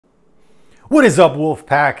What is up,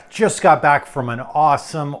 Wolfpack? Just got back from an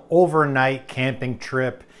awesome overnight camping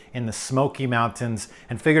trip in the Smoky Mountains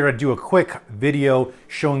and figured I'd do a quick video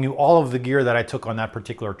showing you all of the gear that I took on that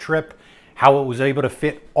particular trip, how it was able to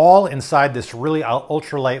fit all inside this really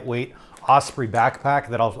ultra lightweight Osprey backpack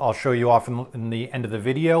that I'll show you off in the end of the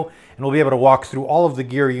video, and we'll be able to walk through all of the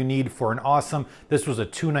gear you need for an awesome, this was a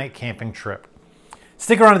 2-night camping trip.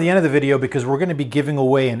 Stick around to the end of the video because we're going to be giving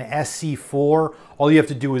away an SC4. All you have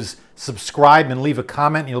to do is subscribe and leave a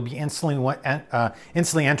comment, and you'll be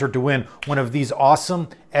instantly entered to win one of these awesome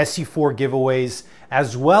SC4 giveaways,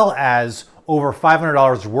 as well as over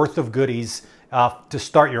 $500 worth of goodies to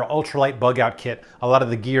start your ultralight bug out kit. A lot of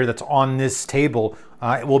the gear that's on this table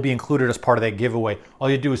will be included as part of that giveaway. All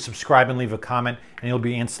you do is subscribe and leave a comment, and you'll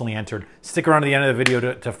be instantly entered. Stick around to the end of the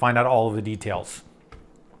video to find out all of the details.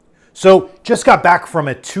 So just got back from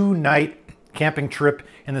a 2-night camping trip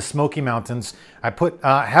in the Smoky Mountains.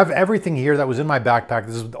 I have everything here that was in my backpack.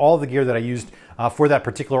 This is all the gear that I used for that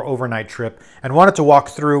particular overnight trip, and wanted to walk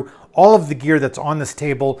through all of the gear that's on this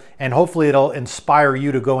table, and hopefully it'll inspire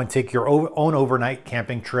you to go and take your own overnight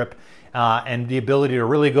camping trip and the ability to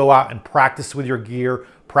really go out and practice with your gear,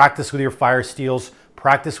 practice with your fire steels,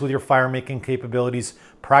 practice with your fire making capabilities,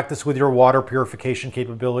 practice with your water purification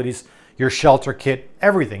capabilities, your shelter kit,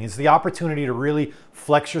 everything. It's the opportunity to really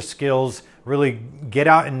flex your skills, really get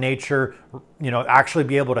out in nature, actually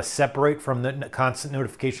be able to separate from the constant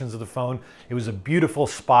notifications of the phone. It was a beautiful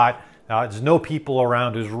spot. There's no people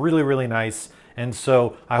around. It was really, really nice. And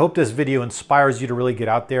so I hope this video inspires you to really get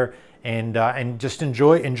out there and just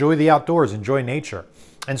enjoy the outdoors, enjoy nature.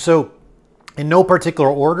 And so in no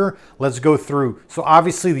particular order, let's go through. So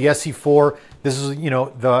obviously the SC4, this is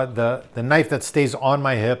the knife that stays on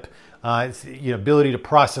my hip. It's the ability to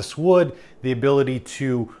process wood, the ability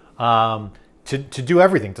to do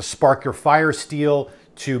everything, to spark your fire steel,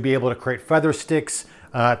 to be able to create feather sticks,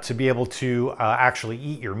 to be able to actually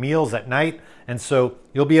eat your meals at night. And so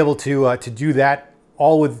you'll be able to do that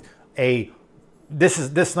all with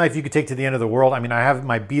this knife you could take to the end of the world. I mean, I have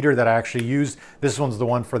my beater that I actually used. This one's the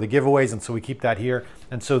one for the giveaways, and so we keep that here.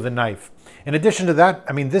 And so the knife. In addition to that,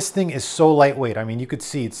 I mean, this thing is so lightweight. I mean, you could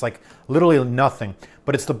see it's like literally nothing,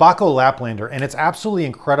 but it's the Baco Laplander, and it's absolutely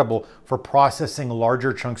incredible for processing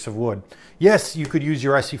larger chunks of wood. Yes, you could use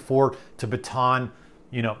your SC4 to baton,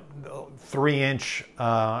 3-inch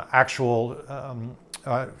actual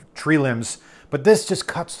tree limbs, but this just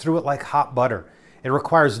cuts through it like hot butter. It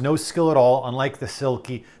requires no skill at all, unlike the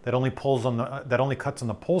Silky that only cuts on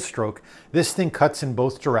the pull stroke. This thing cuts in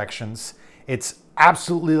both directions. It's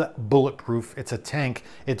absolutely bulletproof. It's a tank.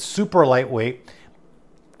 It's super lightweight.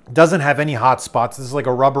 Doesn't have any hot spots. This is like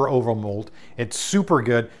a rubber oval mold. It's super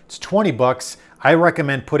good. It's 20 bucks. I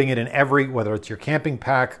recommend putting it in whether it's your camping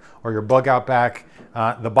pack or your bug out pack,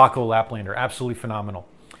 the Baco Laplander, absolutely phenomenal.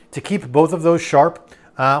 To keep both of those sharp,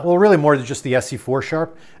 well, really more than just the SC4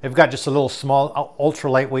 sharp, I've got just a little small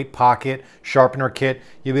ultra lightweight pocket sharpener kit.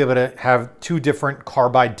 You'll be able to have 2 different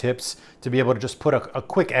carbide tips to be able to just put a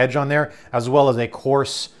quick edge on there, as well as a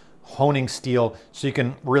coarse honing steel, so you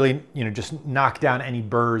can really just knock down any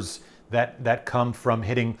burrs that come from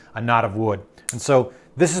hitting a knot of wood. And so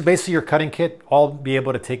this is basically your cutting kit. I'll be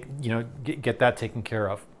able to get that taken care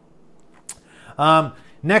of.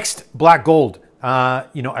 Next, black gold.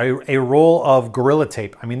 A roll of Gorilla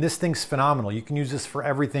Tape. I mean, this thing's phenomenal. You can use this for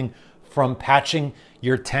everything from patching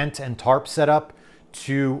your tent and tarp setup,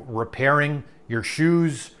 to repairing your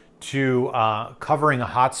shoes, to covering a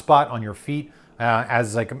hot spot on your feet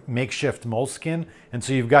as like a makeshift moleskin. And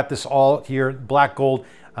so you've got this all here, black gold.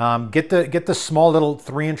 Get the small little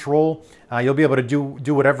 3-inch roll. You'll be able to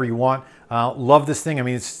do whatever you want. Love this thing. I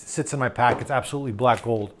mean, it sits in my pack. It's absolutely black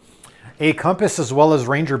gold. A compass, as well as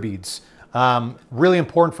ranger beads. Really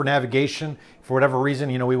important for navigation. For whatever reason,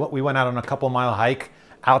 we went out on a couple-mile hike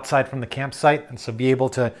outside from the campsite, and so be able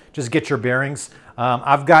to just get your bearings.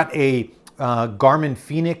 I've got a Garmin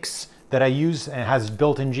Phoenix that I use, and it has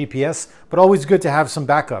built-in GPS, but always good to have some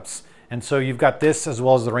backups. And so you've got this as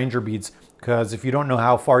well as the ranger beads, because if you don't know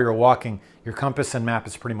how far you're walking, your compass and map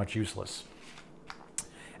is pretty much useless.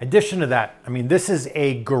 Addition to that, I mean, this is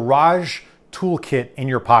a garage toolkit in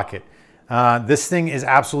your pocket. This thing is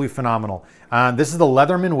absolutely phenomenal. This is the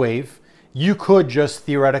Leatherman Wave. You could just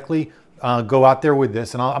theoretically go out there with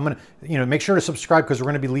this, and I'm gonna, make sure to subscribe, because we're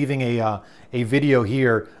gonna be leaving a video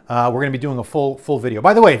here. We're gonna be doing a full video.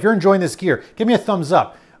 By the way, if you're enjoying this gear, give me a thumbs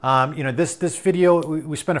up. This video,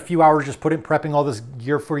 we spent a few hours just prepping all this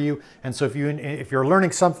gear for you. And so if you're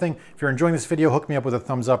learning something, if you're enjoying this video, hook me up with a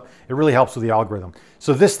thumbs up. It really helps with the algorithm.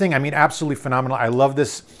 So this thing, I mean, absolutely phenomenal. I love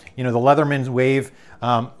this, the Leatherman's Wave.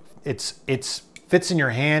 It's fits in your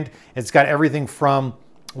hand. It's got everything from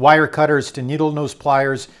wire cutters to needle nose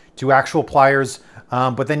pliers to actual pliers.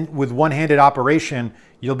 But then with one-handed operation,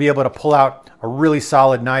 you'll be able to pull out a really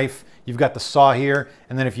solid knife. You've got the saw here,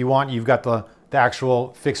 and then if you want, you've got the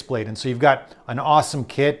actual fixed blade. And so you've got an awesome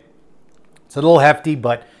kit. It's a little hefty,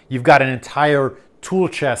 but you've got an entire tool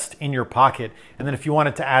chest in your pocket. And then if you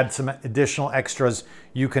wanted to add some additional extras,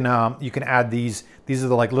 you can add these. These are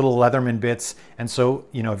the like little Leatherman bits. And so,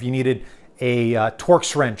 you know, if you needed a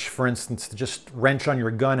Torx wrench, for instance, to just wrench on your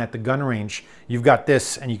gun at the gun range, you've got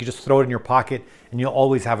this, and you can just throw it in your pocket, and you'll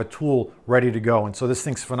always have a tool ready to go. And so this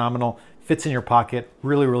thing's phenomenal, fits in your pocket,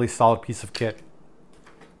 really, really solid piece of kit.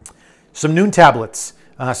 Some Noon tablets,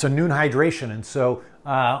 so Noon hydration. And so,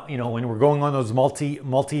 you know, when we're going on those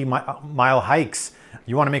multi-mile hikes,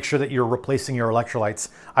 you want to make sure that you're replacing your electrolytes.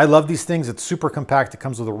 I love these things. It's super compact. It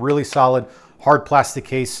comes with a really solid hard plastic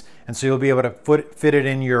case, and so you'll be able to fit it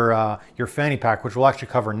in your fanny pack, which we'll actually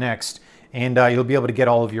cover next. And you'll be able to get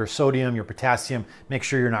all of your sodium, your potassium, make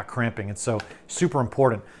sure you're not cramping. And so super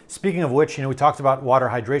important. Speaking of which, you know, we talked about water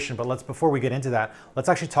hydration, but before we get into that, let's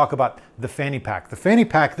actually talk about the fanny pack. The fanny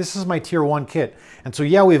pack, this is my tier 1 kit. And so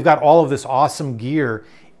yeah, we've got all of this awesome gear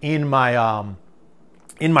in my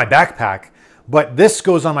backpack, but this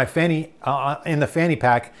goes on my fanny, in the fanny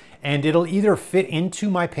pack, and it'll either fit into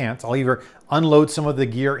my pants. I'll either unload some of the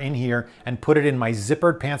gear in here and put it in my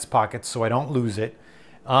zippered pants pockets so I don't lose it.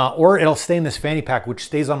 Or it'll stay in this fanny pack, which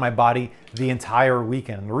stays on my body the entire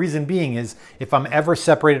weekend. And the reason being is if I'm ever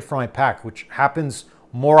separated from my pack, which happens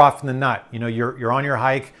more often than not, you know, you're on your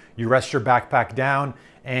hike, you rest your backpack down,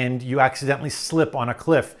 and you accidentally slip on a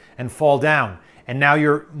cliff and fall down. And now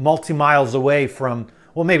you're multi-miles away from,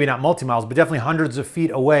 well, maybe not multi-miles, but definitely hundreds of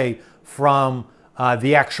feet away from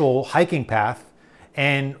the actual hiking path.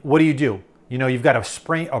 And what do? You know, you've got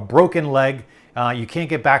a broken leg. You can't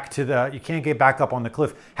get back up on the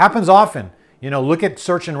cliff. Happens often. You know, look at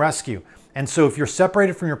search and rescue. And so if you're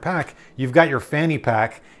separated from your pack, you've got your fanny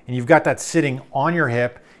pack, and you've got that sitting on your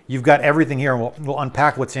hip. You've got everything here, and we'll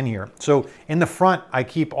unpack what's in here. So in the front, I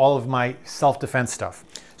keep all of my self-defense stuff.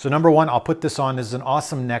 So number one, I'll put this on. This is an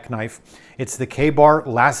awesome neck knife. It's the K-Bar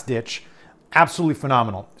Last Ditch. Absolutely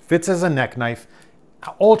phenomenal. Fits as a neck knife.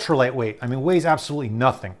 Ultra lightweight. I mean, weighs absolutely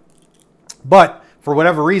nothing. But for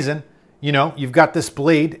whatever reason, you know, you've got this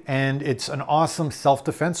blade, and it's an awesome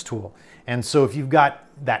self-defense tool. And so if you've got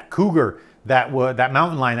that cougar, that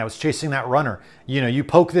mountain lion that was chasing that runner, you know, you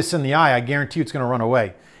poke this in the eye, I guarantee you it's going to run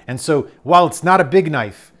away. And so while it's not a big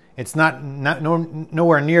knife, it's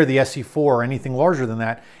nowhere near the SE4 or anything larger than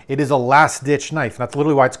that, it is a last-ditch knife. That's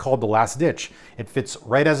literally why it's called the Last Ditch. It fits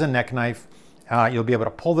right as a neck knife. You'll be able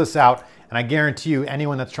to pull this out, and I guarantee you,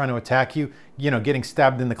 anyone that's trying to attack you, you know, getting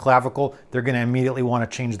stabbed in the clavicle, they're going to immediately want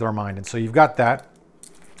to change their mind. And so you've got that.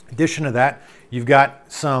 In addition to that, you've got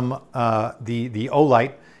some the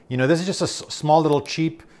O-Light. You know, this is just a small little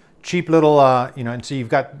cheap little, you know, and so you've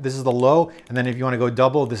got, this is the low, and then if you want to go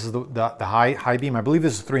double, this is the high beam. I believe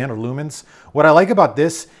this is 300 lumens. What I like about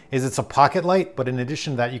this is it's a pocket light, but in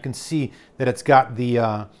addition to that, you can see that it's got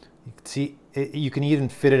the, you can even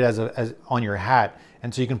fit it as on your hat.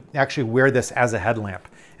 And so you can actually wear this as a headlamp.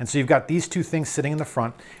 And so you've got these two things sitting in the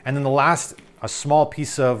front. And then the last, a small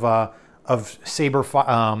piece of Saber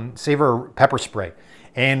pepper spray.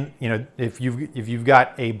 And you know, if you've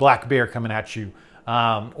got a black bear coming at you,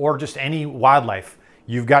 or just any wildlife,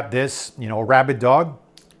 you've got this, you know, a rabid dog,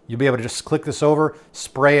 you'll be able to just click this over,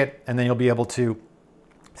 spray it, and then you'll be able to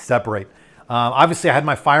separate. Obviously I had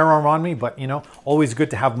my firearm on me, but you know, always good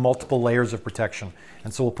to have multiple layers of protection.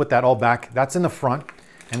 And so we'll put that all back. That's in the front.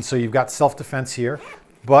 And so you've got self-defense here,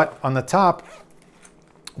 but on the top,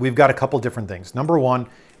 we've got a couple different things. Number one,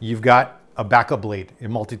 you've got a backup blade, a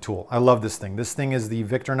multi-tool. I love this thing. This thing is the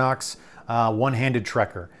Victorinox one-handed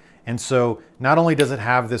trekker. And so not only does it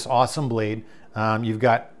have this awesome blade, you've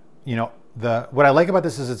got, you know, what I like about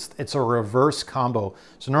this is it's a reverse combo.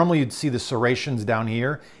 So normally you'd see the serrations down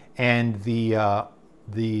here and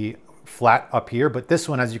the flat up here, but this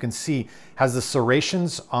one, as you can see, has the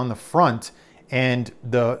serrations on the front and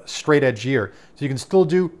the straight edge here. So you can still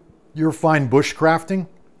do your fine bush crafting,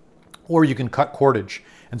 or you can cut cordage.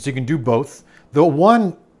 And so you can do both. The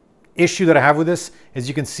one issue that I have with this is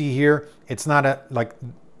you can see here, it's not a, like,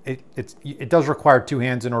 it does require two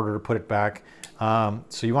hands in order to put it back.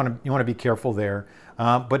 So you want to be careful there.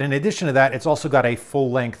 But in addition to that, it's also got a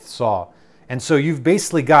full length saw. And so you've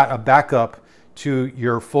basically got a backup to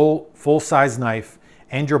your full-size knife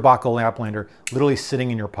and your Bako Laplander literally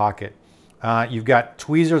sitting in your pocket. You've got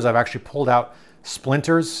tweezers. I've actually pulled out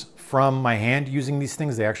splinters from my hand using these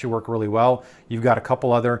things. They actually work really well. You've got a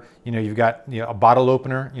couple other, you've got a bottle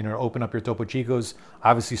opener, to open up your Topo Chicos,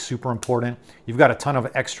 obviously super important. You've got a ton of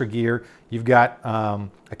extra gear. You've got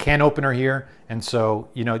a can opener here. And so,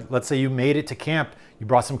 let's say you made it to camp, you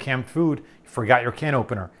brought some camp food, you forgot your can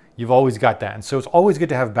opener. You've always got that. And so it's always good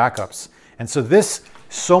to have backups. And so this,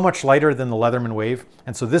 so much lighter than the Leatherman Wave.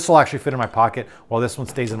 And so this will actually fit in my pocket while this one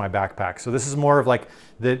stays in my backpack. So this is more of like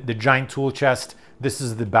the giant tool chest. This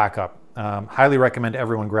is the backup. Highly recommend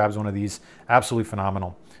everyone grabs one of these. Absolutely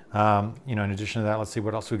phenomenal. In addition to that, let's see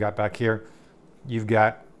what else we got back here. You've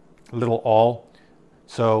got a little awl.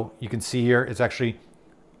 So you can see here, it's actually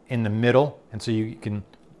in the middle. And so you can,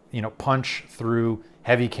 punch through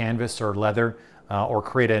heavy canvas or leather or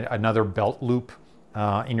create another belt loop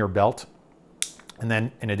in your belt. And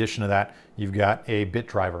then in addition to that, you've got a bit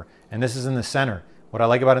driver. And this is in the center. What I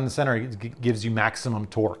like about it in the center, it gives you maximum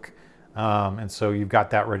torque. And so you've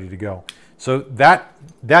got that ready to go. So that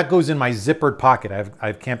goes in my zippered pocket. I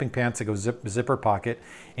have camping pants that go zippered pocket.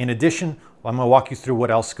 In addition, I'm gonna walk you through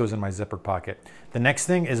what else goes in my zippered pocket. The next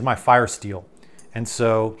thing is my fire steel. And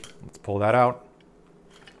so let's pull that out.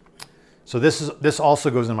 So this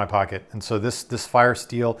also goes in my pocket. And so this fire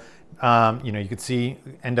steel, you can see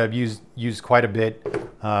end up used quite a bit.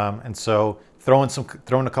 And so throwing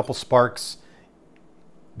a couple sparks,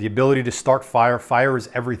 the ability to start fire. Fire is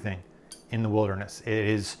everything in the wilderness. It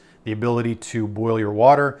is the ability to boil your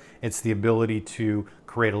water. It's the ability to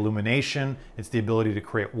create illumination. It's the ability to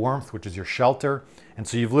create warmth, which is your shelter. And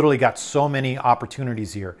so you've literally got so many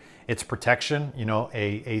opportunities here. It's protection.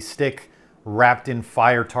 A stick wrapped in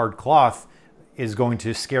fire tarred cloth is going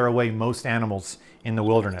to scare away most animals in the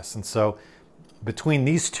wilderness. And so between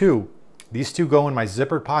these two go in my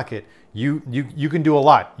zippered pocket. You can do a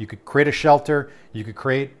lot. You could create a shelter, you could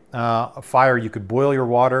create a fire, you could boil your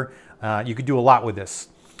water, you could do a lot with this.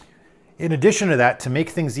 In addition to that, to make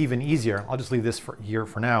things even easier, I'll just leave this here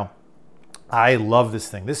for now. I love this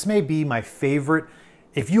thing. This may be my favorite.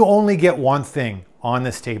 If you only get one thing on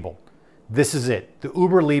this table, this is it. The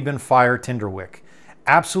Uberleben Fire Tinder Wick.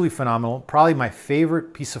 Absolutely phenomenal. Probably my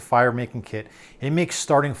favorite piece of fire making kit. It makes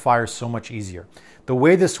starting fires so much easier. The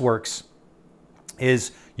way this works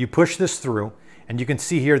is you push this through, and you can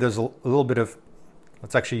see here there's a little bit of,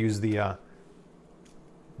 let's actually use the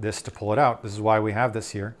this to pull it out. This is why we have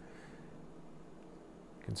this here.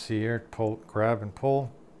 You can see here, pull, grab and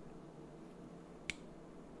pull.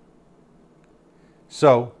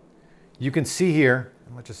 So you can see here,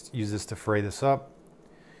 let's just use this to fray this up.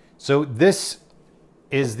 So this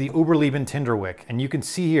is the Uberleben Tinder Wick, and you can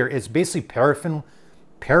see here it's basically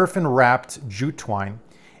paraffin wrapped jute twine,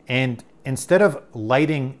 and instead of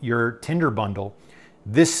lighting your tinder bundle,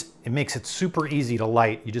 it makes it super easy to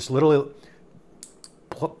light. You just literally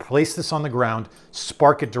place this on the ground,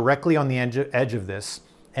 spark it directly on the edge of this,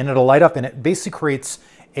 and it'll light up, and it basically creates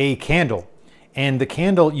a candle. And the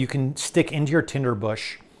candle you can stick into your tinder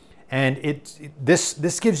bush, and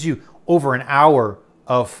this gives you over an hour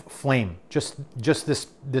of flame, just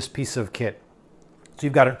this piece of kit. So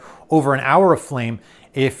you've got over an hour of flame.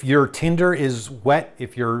 If your tinder is wet,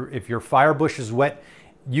 if your fire bush is wet,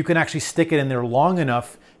 you can actually stick it in there long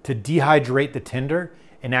enough to dehydrate the tinder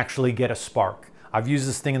and actually get a spark. I've used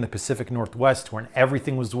this thing in the Pacific Northwest when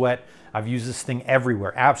everything was wet. I've used this thing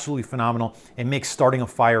everywhere. Absolutely phenomenal. It makes starting a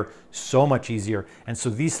fire so much easier. And so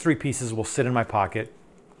these three pieces will sit in my pocket.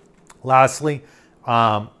 Lastly,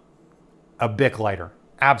 a Bic lighter.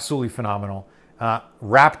 Absolutely phenomenal.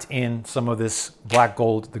 Wrapped in some of this black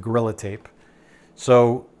gold, the Gorilla Tape.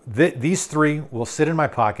 So these three will sit in my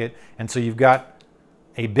pocket. And so you've got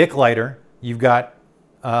a Bic lighter, you've got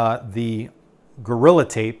the Gorilla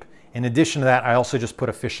Tape. In addition to that, I also just put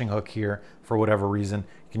a fishing hook here for whatever reason.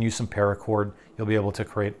 You can use some paracord. You'll be able to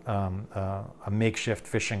create a makeshift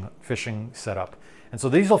fishing setup. And so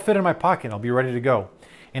these will fit in my pocket. I'll be ready to go.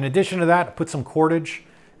 In addition to that, I put some cordage.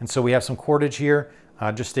 And so we have some cordage here.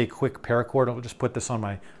 Just a quick paracord. I'll just put this on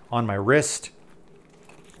my wrist.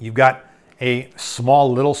 You've got a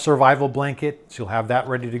small little survival blanket, so you'll have that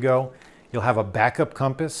ready to go. You'll have a backup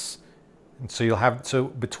compass. And so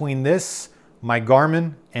between this, my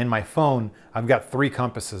Garmin, and my phone, I've got 3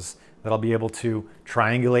 compasses that I'll be able to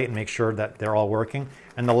triangulate and make sure that they're all working.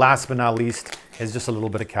 And the last but not least is just a little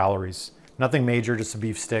bit of calories. Nothing major, just a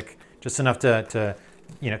beef stick, just enough to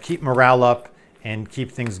keep morale up and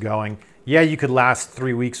keep things going. Yeah, you could last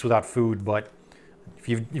 3 weeks without food, but if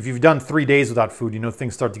you've done 3 days without food,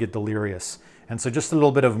 things start to get delirious. And so just a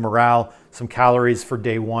little bit of morale, some calories for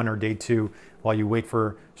day 1 or day 2 while you wait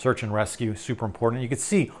for search and rescue, super important. You can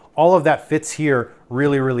see all of that fits here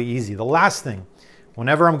really, really easy. The last thing,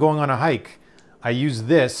 whenever I'm going on a hike, I use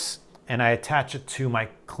this and I attach it to my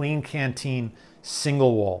Clean Canteen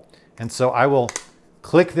single wall. And so I will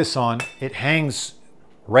click this on. It hangs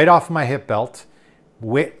right off my hip belt.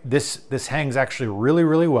 This hangs actually really,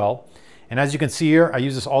 really well. And as you can see here, I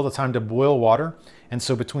use this all the time to boil water. And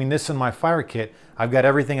so between this and my fire kit, I've got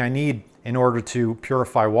everything I need in order to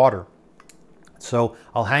purify water. So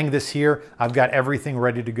I'll hang this here. I've got everything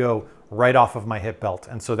ready to go right off of my hip belt.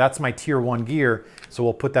 And so that's my tier 1 gear. So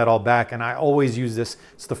we'll put that all back. And I always use this.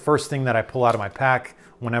 It's the first thing that I pull out of my pack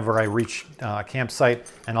whenever I reach a campsite.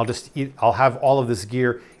 And I'll have all of this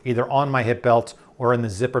gear either on my hip belt or in the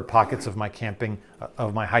zippered pockets of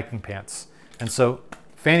my hiking pants. And so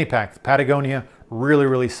fanny pack, Patagonia, really,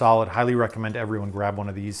 really solid. Highly recommend everyone grab one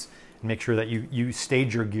of these and make sure that you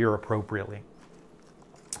stage your gear appropriately.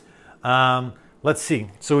 Let's see.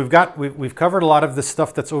 So we've covered a lot of the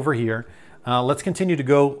stuff that's over here. Let's continue to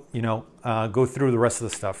go, go through the rest of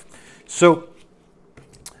the stuff. So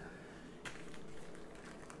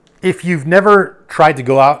if you've never tried to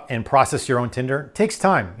go out and process your own tinder, it takes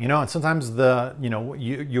time, and sometimes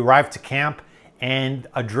you arrive to camp and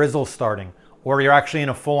a drizzle starting, or you're actually in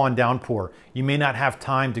a full-on downpour. You may not have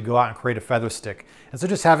time to go out and create a feather stick. And so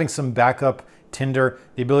just having some backup tinder,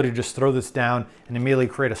 the ability to just throw this down and immediately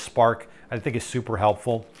create a spark, I think is super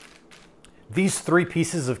helpful. These 3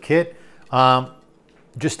 pieces of kit,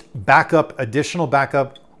 just additional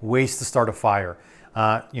backup ways to start a fire.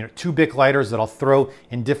 2 Bic lighters that I'll throw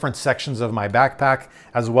in different sections of my backpack,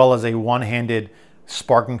 as well as a one-handed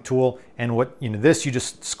sparking tool. And this you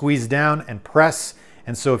just squeeze down and press.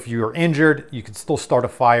 And so if you're injured, you can still start a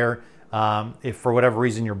fire. If for whatever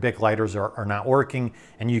reason your Bic lighters are not working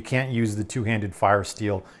and you can't use the 2-handed fire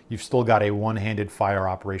steel, you've still got a one-handed fire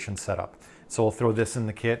operation set up. So we'll throw this in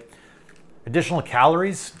the kit. Additional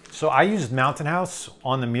calories. So I used Mountain House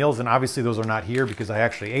on the meals, and obviously those are not here because I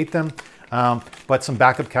actually ate them. But some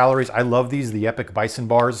backup calories. I love these, the Epic Bison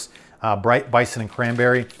bars, Bright Bison and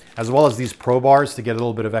Cranberry, as well as these Pro bars to get a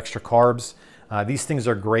little bit of extra carbs. These things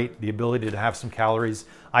are great, the ability to have some calories.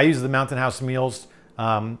 I use the Mountain House meals,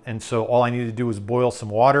 and so all I need to do is boil some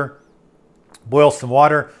water,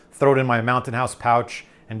 throw it in my Mountain House pouch,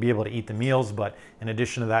 and be able to eat the meals. But in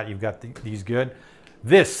addition to that, you've got these good.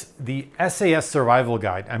 The SAS Survival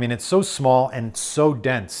Guide. I mean, it's so small and so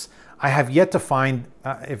dense. I have yet to find,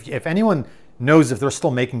 if anyone knows if they're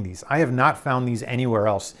still making these, I have not found these anywhere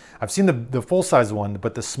else. I've seen the full-size one,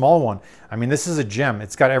 but the small one, I mean, this is a gem.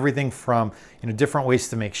 It's got everything from, different ways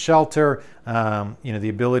to make shelter, the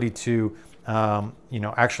ability to,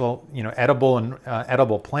 edible and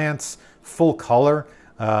edible plants, full color,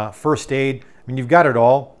 first aid. I mean, you've got it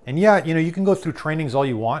all. And yeah, you can go through trainings all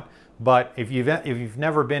you want, but if you've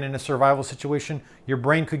never been in a survival situation, your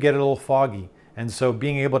brain could get a little foggy. And so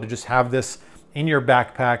being able to just have this in your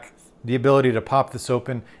backpack, the ability to pop this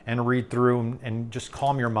open and read through and just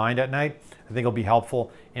calm your mind at night, I think it'll be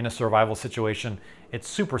helpful in a survival situation. It's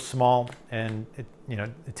super small and it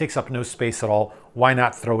takes up no space at all. Why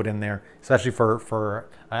not throw it in there, especially for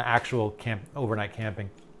actual overnight camping?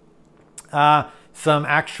 Some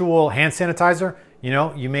actual hand sanitizer.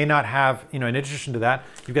 You may not have, in addition to that,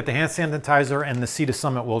 you've got the hand sanitizer and the Sea to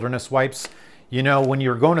Summit Wilderness wipes. When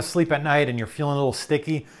you're going to sleep at night and you're feeling a little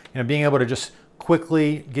sticky, being able to just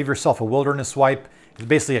quickly give yourself a wilderness wipe is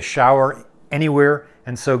basically a shower anywhere.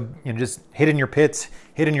 And so, just hit in your pits,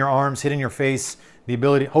 hit in your arms, hit in your face, the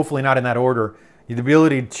ability, hopefully not in that order, the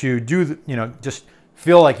ability to do, just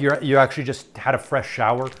feel like you actually just had a fresh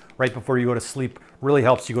shower right before you go to sleep really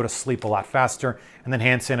helps you go to sleep a lot faster. And then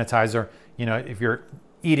hand sanitizer, if you're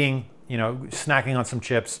eating, snacking on some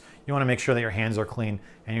chips, you want to make sure that your hands are clean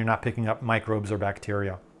and you're not picking up microbes or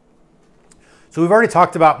bacteria. So we've already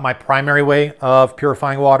talked about my primary way of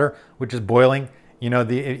purifying water, which is boiling.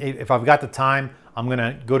 If I've got the time, I'm going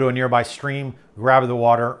to go to a nearby stream, grab the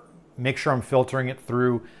water, make sure I'm filtering it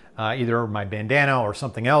through either my bandana or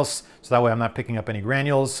something else, so that way I'm not picking up any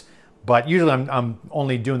granules. But usually I'm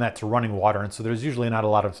only doing that to running water, and so there's usually not a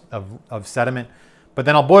lot of sediment. But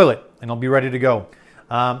then I'll boil it and I'll be ready to go.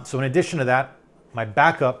 So in addition to that, my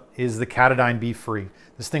backup is the Katadyn Be Free.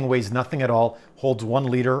 This thing weighs nothing at all, holds 1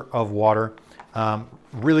 liter of water,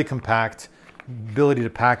 really compact, ability to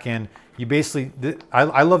pack in. You basically,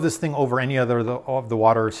 I love this thing over any other of the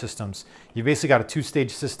water systems. You basically got a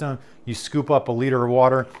 2-stage system. You scoop up a liter of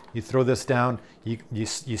water, you throw this down, you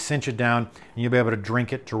cinch it down, and you'll be able to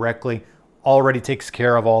drink it directly. Already takes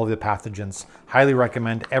care of all of the pathogens. Highly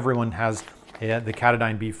recommend everyone has the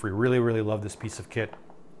Katadyn Be Free. Really, really love this piece of kit.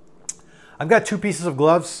 I've got 2 pieces of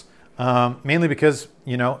gloves, mainly because,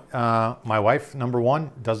 my wife, number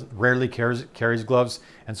one, rarely carries gloves.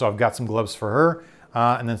 And so I've got some gloves for her.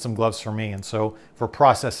 and then some gloves for me. And so if we're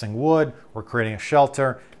processing wood, we're creating a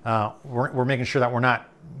shelter, we're making sure that we're not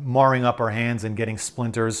marring up our hands and getting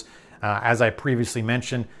splinters. As I previously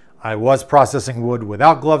mentioned, I was processing wood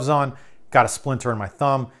without gloves on, got a splinter in my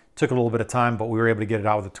thumb, took a little bit of time, but we were able to get it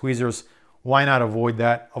out with the tweezers. Why not avoid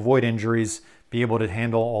that, avoid injuries, be able to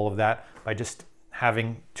handle all of that by just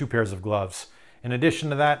having 2 pairs of gloves. In addition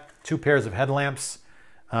to that, 2 pairs of headlamps.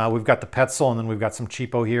 We've got the Petzl, and then we've got some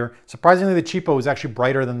cheapo here. Surprisingly, the cheapo is actually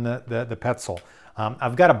brighter than the Petzl.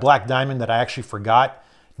 I've got a black diamond that I actually forgot.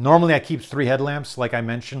 Normally I keep 3 headlamps, like I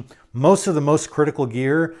mentioned. Most of the most critical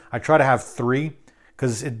gear, I try to have 3,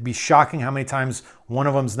 because it'd be shocking how many times one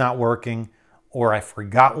of them's not working, or I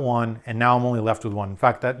forgot one, and now I'm only left with one. In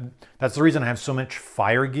fact, that's the reason I have so much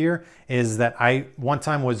fire gear, is that I one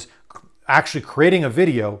time was actually creating a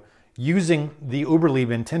video using the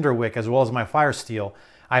Uberleben tinder wick as well as my fire steel.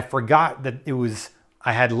 I forgot that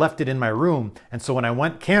I had left it in my room, and so when I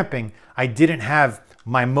went camping, I didn't have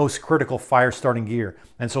my most critical fire starting gear.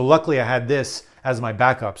 And so luckily I had this as my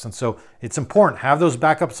backups. And so it's important, have those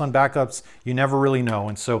backups on backups. You never really know.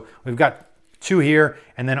 And so we've got 2 here.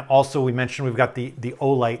 And then also we mentioned we've got the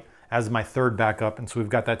Olight as my 3rd backup. And so we've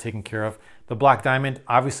got that taken care of. The black diamond,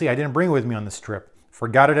 obviously I didn't bring it with me on this trip.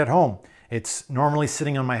 Forgot it at home. It's normally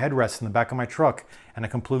sitting on my headrest in the back of my truck, and I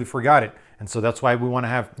completely forgot it. And so that's why we want to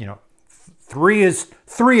have, 3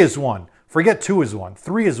 is 1. Forget 2 is 1.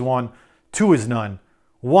 3 is 1. 2 is none.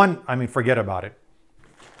 1, forget about it.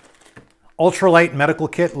 Ultralight medical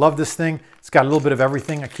kit. Love this thing. It's got a little bit of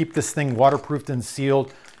everything. I keep this thing waterproofed and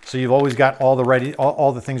sealed, so you've always got all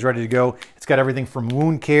the things ready to go. It's got everything from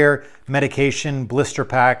wound care, medication, blister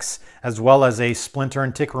packs, as well as a splinter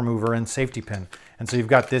and tick remover and safety pin. And so you've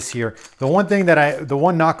got this here. The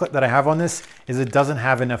one knock that I have on this is it doesn't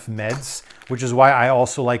have enough meds, which is why I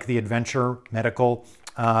also like the Adventure Medical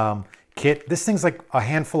kit. This thing's like a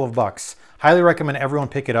handful of bucks. Highly recommend everyone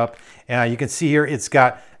pick it up. You can see here it's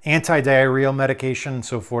got anti-diarrheal medication.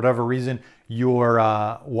 So for whatever reason your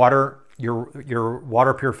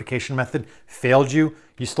water purification method failed you,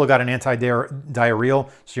 you still got an anti-diarrheal,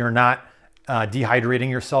 so you're not dehydrating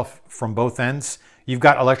yourself from both ends. You've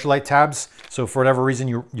got electrolyte tabs, so for whatever reason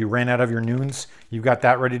you ran out of your noons, you've got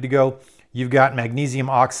that ready to go. You've got magnesium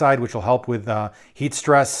oxide, which will help with heat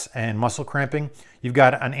stress and muscle cramping. You've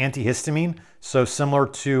got an antihistamine, so similar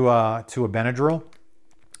to a Benadryl,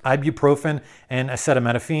 ibuprofen and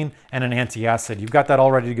acetaminophen, and an antacid. You've got that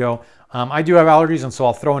all ready to go. I do have allergies, and so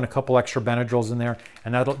I'll throw in a couple extra Benadryls in there,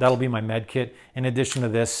 and that'll be my med kit, in addition to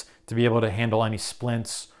this, to be able to handle any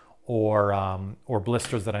splints or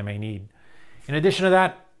blisters that I may need. In addition to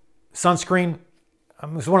that, sunscreen.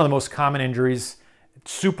 It's one of the most common injuries.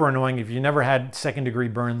 It's super annoying if you never had 2nd-degree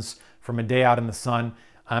burns from a day out in the sun.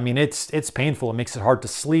 It's painful. It makes it hard to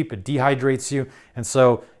sleep. It dehydrates you. And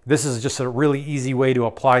so this is just a really easy way to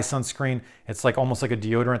apply sunscreen. It's like almost like a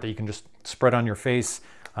deodorant that you can just spread on your face.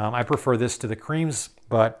 I prefer this to the creams,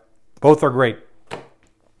 but both are great.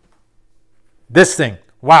 This thing,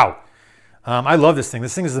 wow. I love this thing.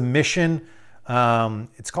 This thing is the Mission.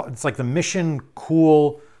 It's like the Mission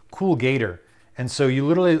Cool Gator. And so you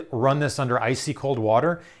literally run this under icy cold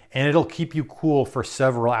water, and it'll keep you cool for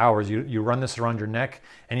several hours. You run this around your neck,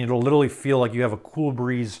 and it'll literally feel like you have a cool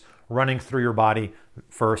breeze running through your body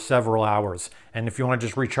for several hours. And if you want to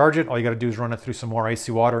just recharge it, all you got to do is run it through some more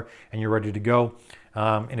icy water, and you're ready to go.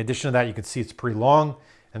 In addition to that, you can see it's pretty long,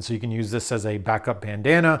 and so you can use this as a backup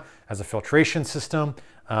bandana, as a filtration system.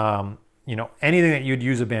 Anything that you'd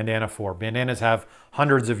use a bandana for. Bandanas have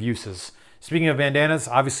hundreds of uses. Speaking of bandanas,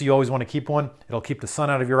 obviously you always want to keep one. It'll keep the sun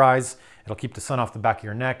out of your eyes. It'll keep the sun off the back of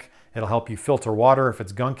your neck. It'll help you filter water if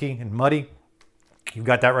it's gunky and muddy. You've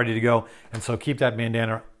got that ready to go. And so keep that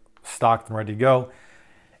bandana stocked and ready to go.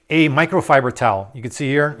 A microfiber towel. You can see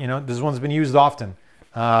here, this one's been used often.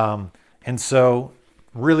 And so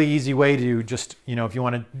really easy way to just, if you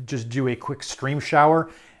want to just do a quick stream shower,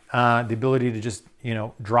 the ability to just,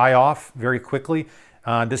 dry off very quickly.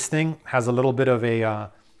 This thing has a little bit of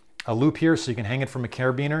a loop here, so you can hang it from a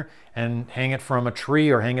carabiner and hang it from a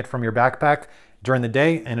tree or hang it from your backpack during the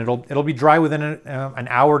day, and it'll be dry within an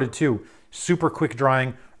hour to 2. Super quick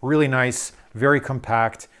drying, really nice, very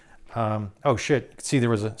compact. Oh shit, you can see there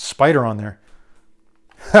was a spider on there.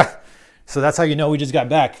 So that's how you know we just got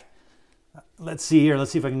back. Let's see here,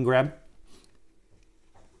 let's see if I can grab.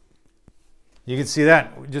 You can see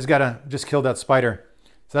that, we just killed that spider.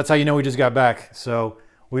 So that's how you know we just got back. So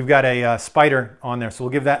we've got a spider on there, so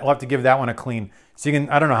we'll have to give that one a clean. So you can,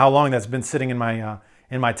 I don't know how long that's been sitting in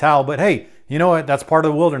my towel, but hey, you know what? That's part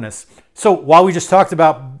of the wilderness. So while we just talked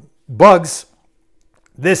about bugs,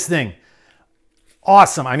 this thing,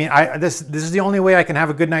 awesome. I mean, this is the only way I can have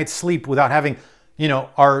a good night's sleep without having, you know,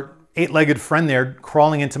 our 8-legged friend there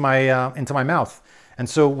crawling into my mouth. And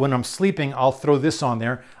so when I'm sleeping, I'll throw this on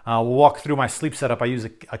there. We'll walk through my sleep setup. I use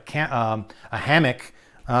a hammock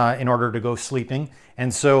in order to go sleeping.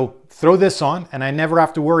 And so throw this on, and I never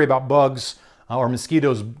have to worry about bugs or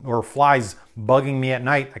mosquitoes or flies bugging me at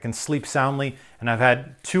night. I can sleep soundly, and I've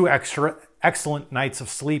had 2 excellent nights of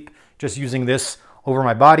sleep just using this over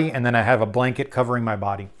my body, and then I have a blanket covering my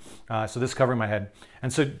body. So this covering my head.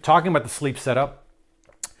 And so talking about the sleep setup,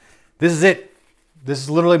 this is it. This is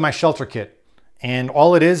literally my shelter kit. And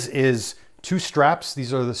all it is 2 straps.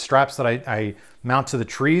 These are the straps that I mount to the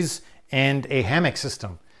trees, and a hammock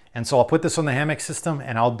system. And so I'll put this on the hammock system,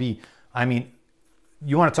 and I'll be, I mean,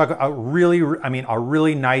 you want to talk a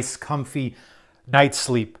really nice, comfy night's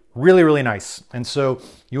sleep. Really, really nice. And so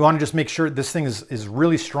you want to just make sure this thing is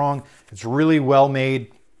really strong. It's really well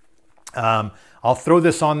made. I'll throw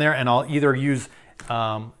this on there, and I'll either use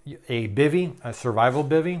a bivy, a survival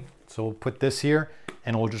bivy. So we'll put this here,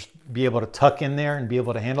 and we'll just be able to tuck in there and be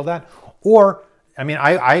able to handle that. Or, I mean,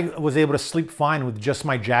 I was able to sleep fine with just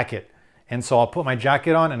my jacket. And so I'll put my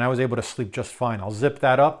jacket on, and I was able to sleep just fine. I'll zip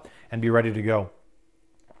that up and be ready to go.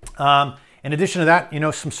 In addition to that, you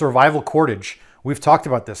know, some survival cordage. We've talked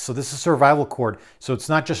about this. So this is survival cord. So it's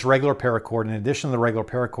not just regular paracord. In addition to the regular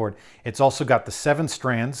paracord, it's also got the 7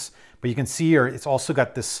 strands, but you can see here, it's also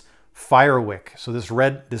got this fire wick. So this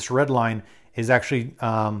red line is actually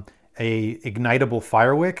a ignitable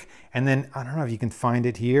fire wick. And then, I don't know if you can find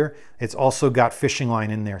it here, it's also got fishing line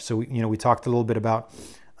in there. So, we talked a little bit about,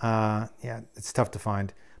 yeah, it's tough to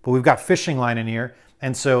find, but we've got fishing line in here.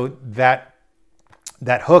 And so that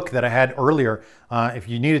hook that I had earlier, if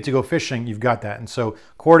you needed to go fishing, you've got that. And so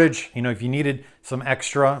cordage, if you needed some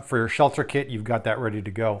extra for your shelter kit, you've got that ready to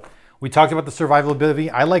go. We talked about the survival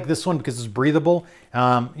bivy. I like this one because it's breathable.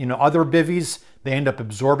 Other bivvies, they end up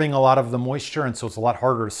absorbing a lot of the moisture, and so it's a lot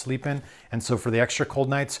harder to sleep in. And so for the extra cold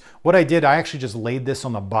nights, what I did, I actually just laid this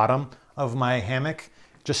on the bottom of my hammock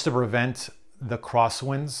just to prevent the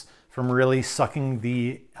crosswinds from really sucking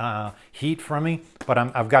the heat from me. But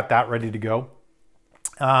I've got that ready to go.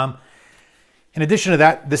 In addition to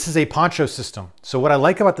that, this is a poncho system. So what I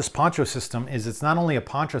like about this poncho system is it's not only a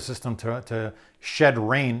poncho system to shed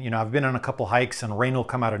rain. I've been on a couple hikes and rain will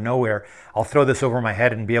come out of nowhere. I'll throw this over my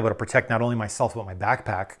head and be able to protect not only myself, but my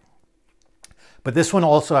backpack. But this one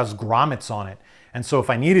also has grommets on it. And so if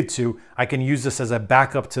I needed to, I can use this as a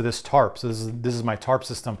backup to this tarp. So this is my tarp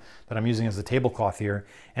system that I'm using as a tablecloth here.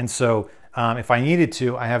 And so if I needed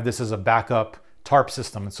to, I have this as a backup tarp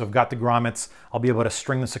system. And so I've got the grommets. I'll be able to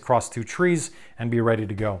string this across 2 trees and be ready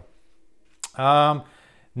to go.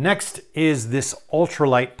 Next is this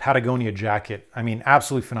ultralight Patagonia jacket. I mean,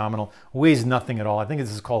 absolutely phenomenal. Weighs nothing at all. I think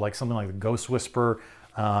this is called something like the Ghost Whisperer,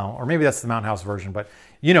 or maybe that's the Mountain House version. But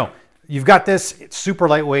you've got this. It's super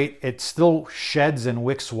lightweight. It still sheds and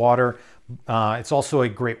wicks water. It's also a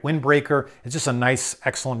great windbreaker. It's just a nice,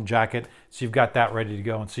 excellent jacket. So you've got that ready to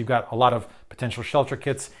go. And so you've got a lot of potential shelter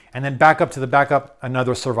kits. And then back up to the backup,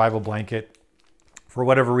 another survival blanket. For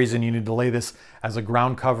whatever reason, you need to lay this as a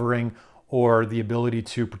ground covering or the ability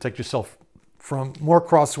to protect yourself from more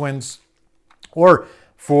crosswinds, or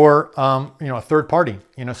for a third party,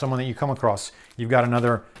 someone that you come across. You've got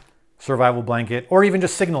another survival blanket, or even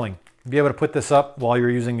just signaling. Be able to put this up while you're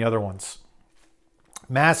using the other ones.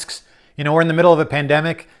 Masks. We're in the middle of a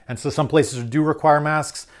pandemic, and so some places do require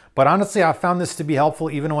masks. But honestly, I found this to be helpful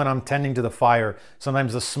even when I'm tending to the fire.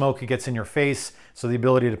 Sometimes the smoke gets in your face, so the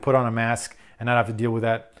ability to put on a mask and not have to deal with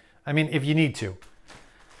that. I mean, if you need to.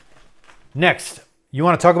 Next, you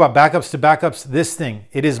want to talk about backups to backups. This thing,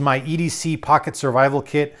 it is my EDC Pocket Survival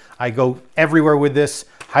Kit. I go everywhere with this.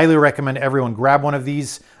 Highly recommend everyone grab one of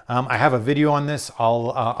these. I have a video on this.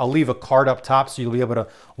 I'll leave a card up top so you'll be able to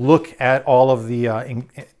look at all of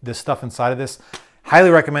the stuff inside of this. Highly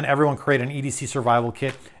recommend everyone create an EDC survival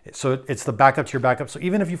kit. So it's the backup to your backup. So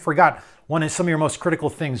even if you forgot some of your most critical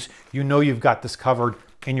things, you've got this covered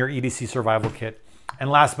in your EDC survival kit. And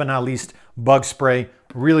last but not least, bug spray.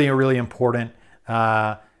 Really, really important.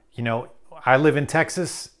 I live in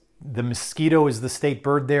Texas. The mosquito is the state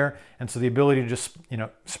bird there. And so the ability to just,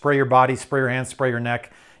 spray your body, spray your hands, spray your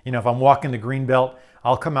neck. If I'm walking the green belt,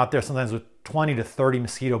 I'll come out there sometimes with 20 to 30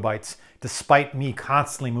 mosquito bites, despite me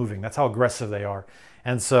constantly moving. That's how aggressive they are.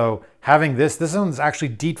 And so having this one's actually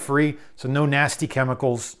DEET free, so no nasty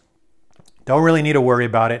chemicals. Don't really need to worry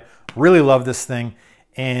about it. Really love this thing.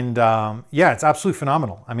 And yeah, it's absolutely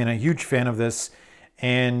phenomenal. I mean, a huge fan of this.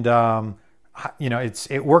 And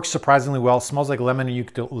it works surprisingly well. Smells like lemon and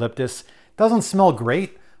eucalyptus. Doesn't smell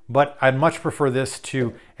great, but I'd much prefer this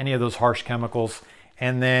to any of those harsh chemicals.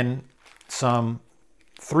 And then some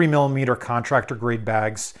 3mm contractor grade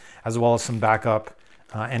bags, as well as some backup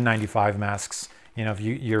N95 masks. You know, if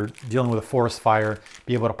you're dealing with a forest fire,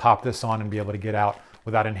 be able to pop this on and be able to get out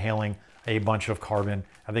without inhaling a bunch of carbon,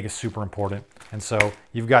 I think is super important. And so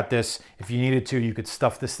you've got this. If you needed to, you could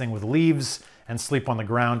stuff this thing with leaves and sleep on the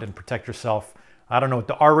ground and protect yourself. I don't know what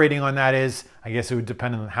the R rating on that is. I guess it would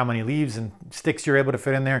depend on how many leaves and sticks you're able to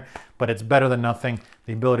fit in there, but it's better than nothing.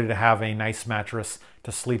 The ability to have a nice mattress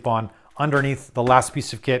to sleep on underneath the last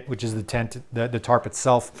piece of kit, which is the tent, the tarp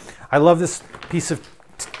itself. I love this piece of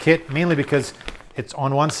kit mainly because it's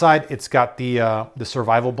on one side, it's got the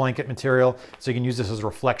survival blanket material, so you can use this as a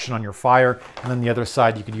reflection on your fire, and then the other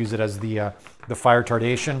side you could use it as the fire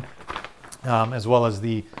retardation, as well as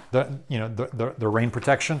the rain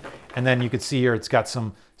protection. And then you can see here it's got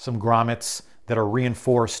some grommets that are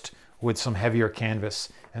reinforced with some heavier canvas.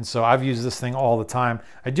 And so I've used this thing all the time.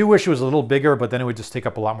 I do wish it was a little bigger, but then it would just take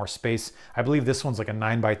up a lot more space. I believe this one's like a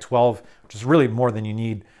 9x12, which is really more than you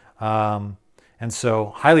need. And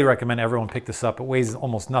so highly recommend everyone pick this up. It weighs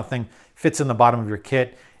almost nothing, fits in the bottom of your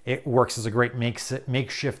kit. It works as a great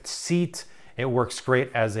makeshift seat. It works great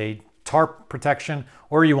as a tarp protection,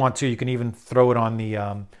 or you want to, you can even throw it on the,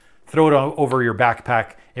 over your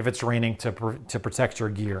backpack if it's raining to protect your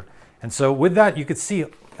gear. And so with that, you could see,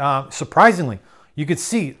 surprisingly, you could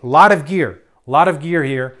see a lot of gear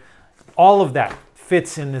here. All of that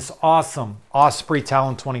fits in this awesome Osprey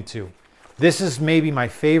Talon 22. This is maybe my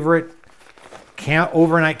favorite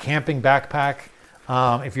overnight camping backpack.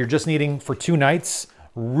 If you're just needing for 2 nights,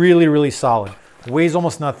 really, really solid. Weighs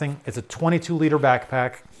almost nothing. It's a 22-liter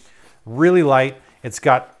backpack, really light. It's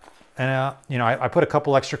got, I put a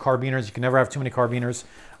couple extra carabiners. You can never have too many carabiners.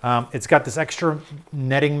 It's got this extra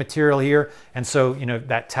netting material here, and so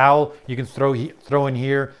that towel you can throw in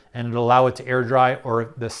here, and it'll allow it to air dry,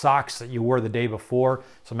 or the socks that you wore the day before,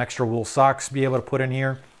 some extra wool socks, be able to put in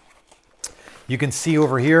here. You can see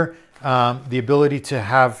over here the ability to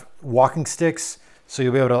have walking sticks, so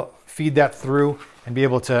you'll be able to feed that through and be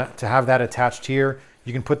able to have that attached here.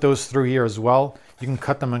 You can put those through here as well. You can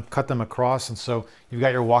cut them across, and so you've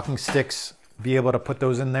got your walking sticks, be able to put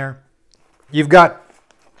those in there. You've got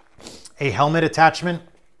a helmet attachment.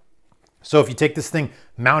 So if you take this thing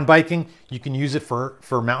mountain biking, you can use it for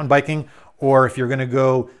mountain biking, or if you're gonna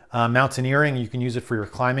go mountaineering, you can use it for your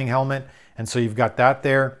climbing helmet. And so you've got that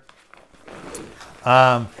there.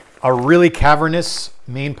 A really cavernous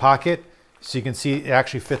main pocket. So you can see it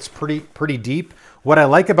actually fits pretty deep. What I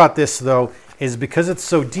like about this though, is because it's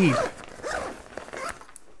so deep,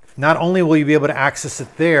 not only will you be able to access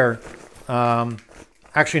it there,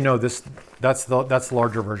 actually no, that's the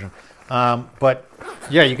larger version. But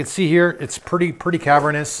yeah, you can see here, it's pretty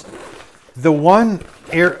cavernous. The one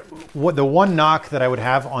knock that I would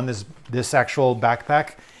have on this actual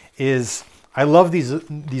backpack is, I love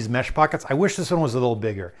these mesh pockets. I wish this one was a little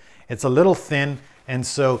bigger. It's a little thin, and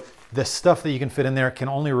so the stuff that you can fit in there can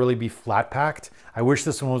only really be flat packed. I wish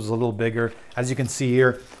this one was a little bigger. As you can see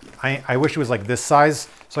here, I wish it was like this size,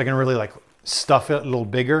 so I can really like stuff it a little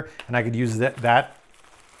bigger, and I could use that.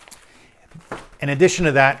 In addition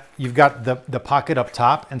to that, you've got the pocket up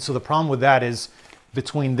top, and so the problem with that is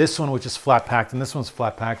between this one, which is flat packed, and this one's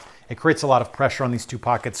flat packed, it creates a lot of pressure on these two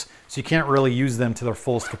pockets, so you can't really use them to their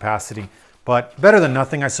fullest capacity. But better than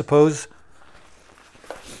nothing, I suppose.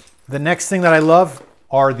 The next thing that I love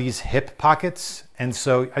are these hip pockets. And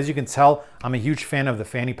so as you can tell, I'm a huge fan of the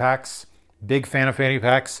fanny packs, big fan of fanny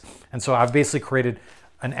packs. And so I've basically created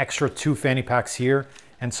an extra 2 fanny packs here.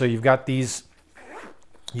 And so you've got these,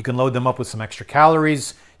 you can load them up with some extra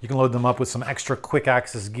calories. You can load them up with some extra quick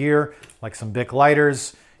access gear, like some Bic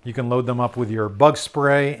lighters. You can load them up with your bug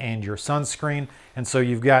spray and your sunscreen. And so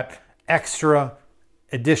you've got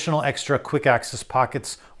additional extra quick access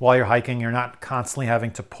pockets while you're hiking. You're not constantly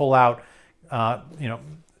having to pull out,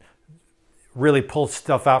 really pull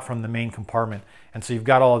stuff out from the main compartment. And so you've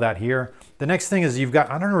got all of that here. The next thing is you've got,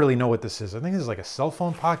 I don't really know what this is. I think this is like a cell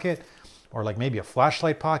phone pocket, or like maybe a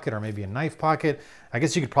flashlight pocket, or maybe a knife pocket. I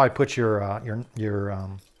guess you could probably put your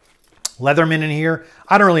Leatherman in here.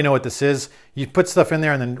 I don't really know what this is. You put stuff in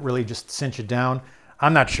there and then really just cinch it down.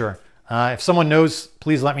 I'm not sure. If someone knows,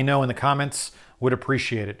 please let me know in the comments. Would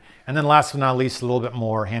appreciate it. And then last but not least, a little bit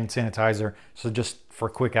more hand sanitizer. So just for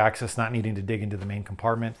quick access, not needing to dig into the main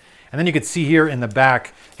compartment. And then you can see here in the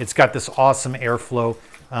back, it's got this awesome airflow.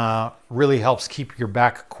 Really helps keep your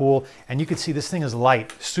back cool. And you can see this thing is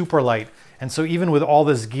light, super light. And so even with all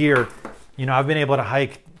this gear, I've been able to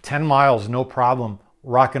hike 10 miles, no problem,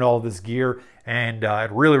 rocking all this gear, and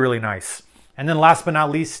really, really nice. And then last but not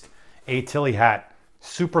least, a Tilly hat.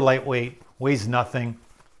 super lightweight, weighs nothing.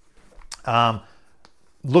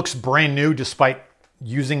 Looks brand new despite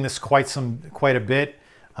using this quite a bit.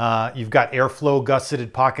 You've got airflow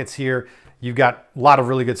gusseted pockets here. You've got a lot of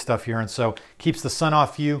really good stuff here, and so keeps the sun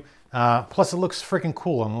off you. Plus, it looks freaking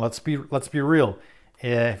cool. And let's be real.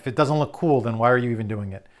 If it doesn't look cool, then why are you even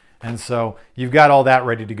doing it? And so you've got all that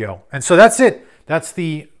ready to go. And so that's it. That's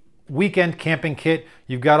the weekend camping kit.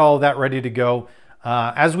 You've got all that ready to go.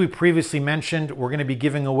 As we previously mentioned, we're going to be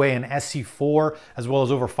giving away an SE4 as well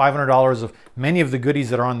as over $500 of many of the goodies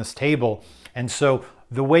that are on this table. And so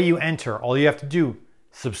the way you enter, all you have to do,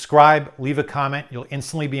 subscribe, leave a comment, you'll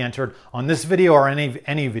instantly be entered on this video or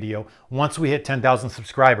any video once we hit 10,000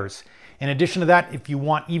 subscribers. In addition to that, if you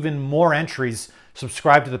want even more entries,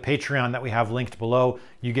 subscribe to the Patreon that we have linked below.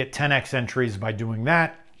 You get 10x entries by doing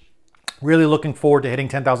that. Really looking forward to hitting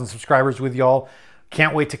 10,000 subscribers with y'all.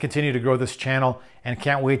 Can't wait to continue to grow this channel and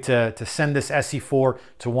can't wait to send this SE4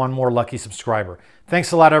 to one more lucky subscriber.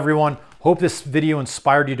 Thanks a lot, everyone. Hope this video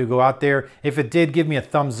inspired you to go out there. If it did, give me a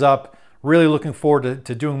thumbs up. Really looking forward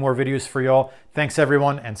to doing more videos for y'all. Thanks,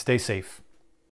 everyone, and stay safe.